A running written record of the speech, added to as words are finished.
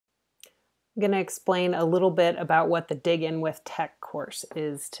I'm going to explain a little bit about what the Dig In with Tech course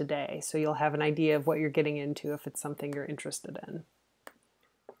is today, so you'll have an idea of what you're getting into if it's something you're interested in.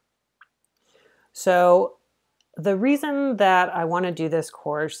 So the reason that I want to do this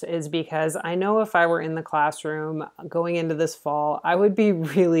course is because I know if I were in the classroom going into this fall, I would be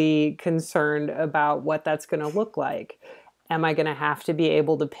really concerned about what that's going to look like. Am I going to have to be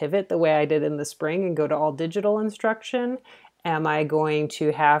able to pivot the way I did in the spring and go to all digital instruction? Am I going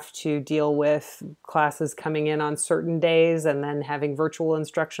to have to deal with classes coming in on certain days and then having virtual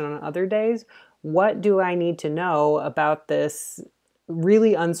instruction on other days? What do I need to know about this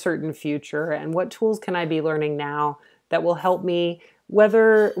really uncertain future, and what tools can I be learning now that will help me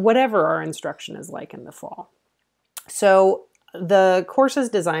whatever our instruction is like in the fall? So the course is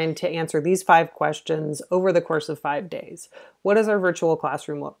designed to answer these 5 questions over the course of 5 days. What does our virtual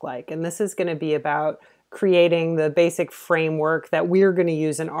classroom look like? And this is going to be about creating the basic framework that we're going to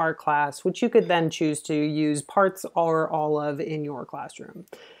use in our class, which you could then choose to use parts or all of in your classroom.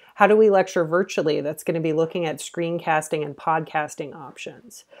 How do we lecture virtually? That's going to be looking at screencasting and podcasting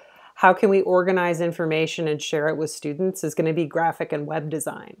options. How can we organize information and share it with students is going to be graphic and web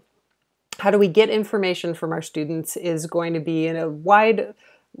design. How do we get information from our students is going to be in a wide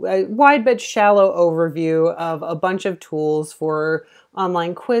but shallow overview of a bunch of tools for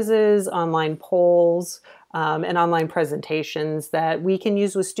online quizzes, online polls, and online presentations that we can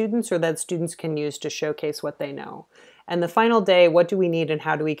use with students or that students can use to showcase what they know. And the final day, what do we need and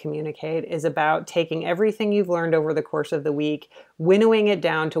how do we communicate, is about taking everything you've learned over the course of the week, winnowing it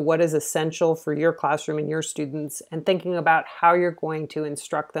down to what is essential for your classroom and your students, and thinking about how you're going to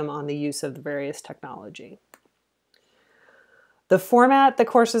instruct them on the use of the various technology. The format the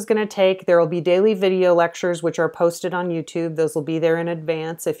course is going to take, there will be daily video lectures which are posted on YouTube. Those will be there in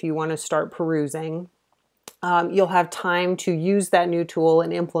advance if you want to start perusing. You'll have time to use that new tool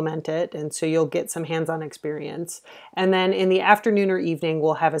and implement it, and so you'll get some hands-on experience. And then in the afternoon or evening,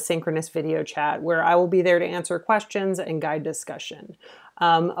 we'll have a synchronous video chat where I will be there to answer questions and guide discussion.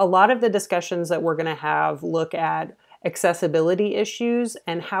 A lot of the discussions that we're going to have look at accessibility issues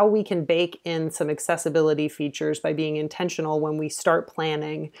and how we can bake in some accessibility features by being intentional when we start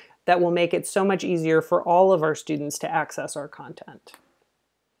planning that will make it so much easier for all of our students to access our content.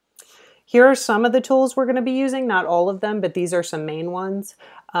 Here are some of the tools we're going to be using, not all of them, but these are some main ones.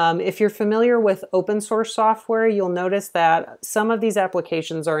 If you're familiar with open source software, you'll notice that some of these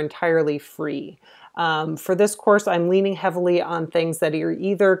applications are entirely free. For this course, I'm leaning heavily on things that are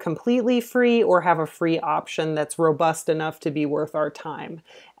either completely free or have a free option that's robust enough to be worth our time.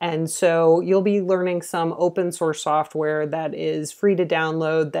 And so you'll be learning some open source software that is free to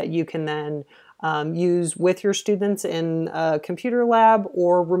download that you can then use with your students in a computer lab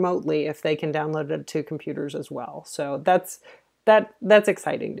or remotely if they can download it to computers as well. So that's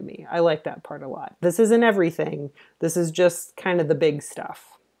exciting to me. I like that part a lot. This isn't everything. This is just kind of the big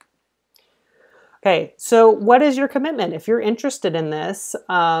stuff. Okay, so what is your commitment? If you're interested in this,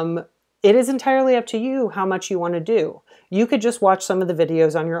 it is entirely up to you how much you want to do. You could just watch some of the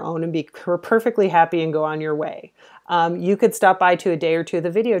videos on your own and be perfectly happy and go on your way. You could stop by to a day or two of the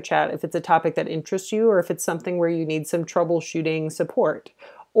video chat if it's a topic that interests you or if it's something where you need some troubleshooting support.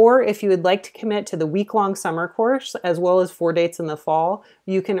 Or if you would like to commit to the week-long summer course as well as 4 dates in the fall,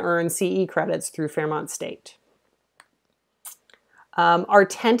 you can earn CE credits through Fairmont State. Our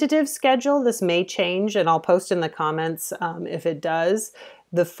tentative schedule, this may change and I'll post in the comments if it does.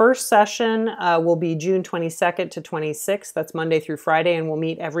 The first session will be June 22nd to 26th. That's Monday through Friday, and we'll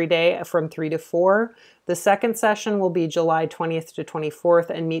meet every day from 3 to 4. The second session will be July 20th to 24th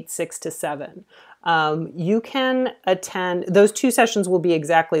and meet 6 to 7. You can attend, those 2 sessions will be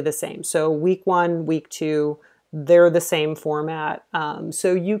exactly the same. So week 1, week 2, they're the same format.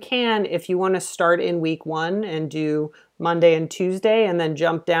 So you can, if you want to start in week 1 and do Monday and Tuesday and then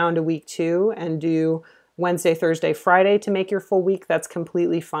jump down to week 2 and do Wednesday, Thursday, Friday to make your full week, that's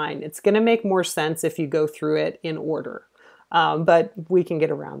completely fine. It's going to make more sense if you go through it in order, but we can get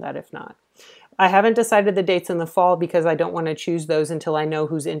around that if not. I haven't decided the dates in the fall because I don't want to choose those until I know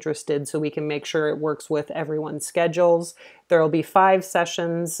who's interested so we can make sure it works with everyone's schedules. There will be 5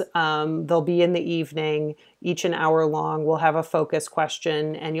 sessions. They'll be in the evening, each an hour long. We'll have a focus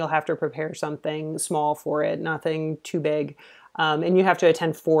question and you'll have to prepare something small for it, nothing too big. And you have to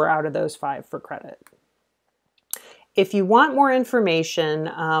attend 4 out of those 5 for credit. If you want more information,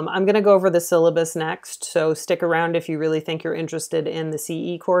 I'm going to go over the syllabus next, so stick around if you really think you're interested in the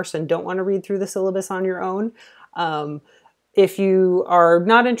CE course and don't want to read through the syllabus on your own. If you are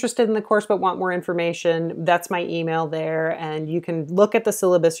not interested in the course but want more information, that's my email there, and you can look at the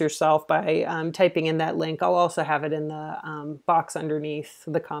syllabus yourself by typing in that link. I'll also have it in the box underneath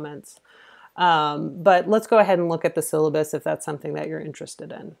the comments. But let's go ahead and look at the syllabus if that's something that you're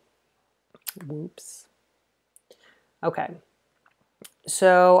interested in. Whoops. Okay.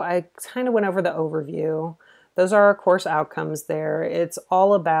 So I kind of went over the overview. Those are our course outcomes there. It's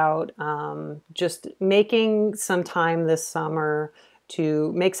all about just making some time this summer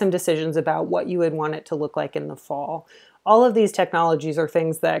to make some decisions about what you would want it to look like in the fall. All of these technologies are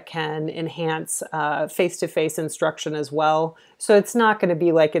things that can enhance face-to-face instruction as well. So it's not going to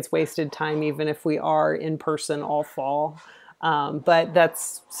be like it's wasted time even if we are in person all fall. But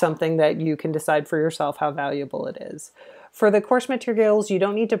that's something that you can decide for yourself how valuable it is. For the course materials, you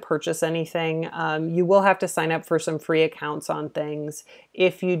don't need to purchase anything. You will have to sign up for some free accounts on things.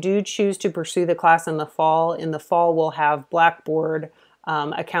 If you do choose to pursue the class in the fall we'll have Blackboard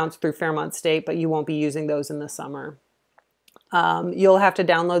accounts through Fairmont State, but you won't be using those in the summer. You'll have to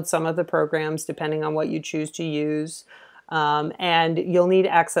download some of the programs depending on what you choose to use. And you'll need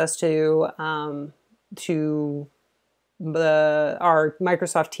access to our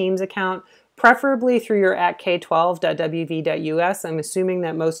Microsoft Teams account, preferably through your @k12.wv.us. I'm assuming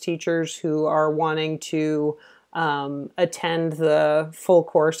that most teachers who are wanting to attend the full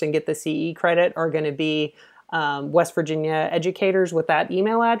course and get the CE credit are going to be West Virginia educators with that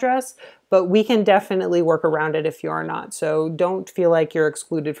email address, but we can definitely work around it if you are not. So don't feel like you're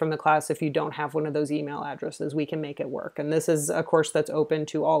excluded from the class if you don't have one of those email addresses. We can make it work. And this is a course that's open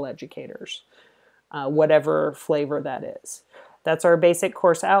to all educators, whatever flavor that is. That's our basic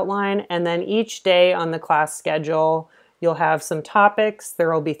course outline. And then each day on the class schedule, you'll have some topics.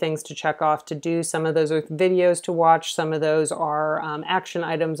 There will be things to check off to do. Some of those are videos to watch. Some of those are action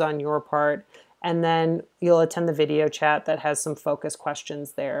items on your part. And then you'll attend the video chat that has some focus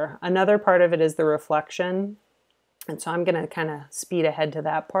questions there. Another part of it is the reflection. And so I'm going to kind of speed ahead to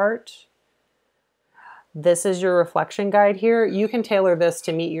that part. This is your reflection guide here. You can tailor this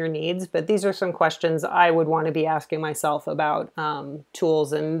to meet your needs, but these are some questions I would want to be asking myself about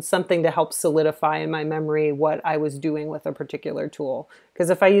tools and something to help solidify in my memory what I was doing with a particular tool. Because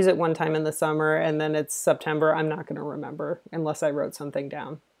if I use it one time in the summer and then it's September, I'm not going to remember unless I wrote something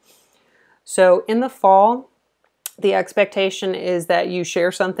down. So in the fall, the expectation is that you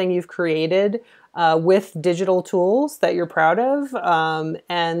share something you've created with digital tools that you're proud of,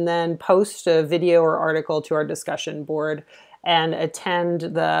 and then post a video or article to our discussion board and attend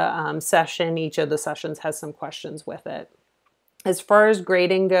the session. Each of the sessions has some questions with it. As far as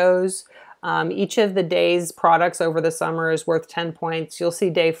grading goes, each of the day's products over the summer is worth 10 points. You'll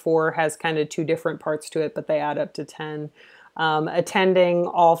see day 4 has kind of 2 different parts to it, but they add up to 10. Attending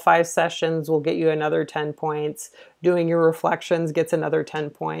all 5 sessions will get you another 10 points. Doing your reflections gets another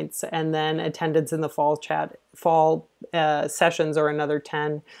 10 points. And then attendance in the fall sessions are another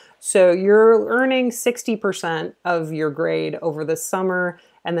 10. So you're earning 60% of your grade over the summer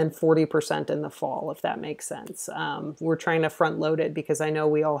and then 40% in the fall, if that makes sense. We're trying to front load it because I know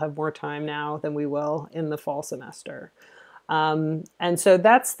we all have more time now than we will in the fall semester. And so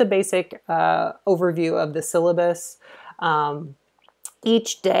that's the basic overview of the syllabus.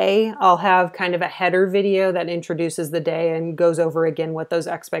 Each day I'll have kind of a header video that introduces the day and goes over again what those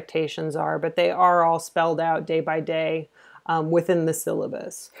expectations are, but they are all spelled out day by day within the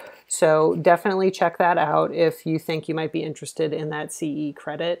syllabus. So definitely check that out if you think you might be interested in that CE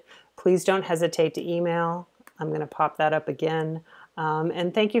credit. Please don't hesitate to email. I'm going to pop that up again.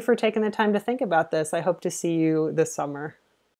 And thank you for taking the time to think about this. I hope to see you this summer.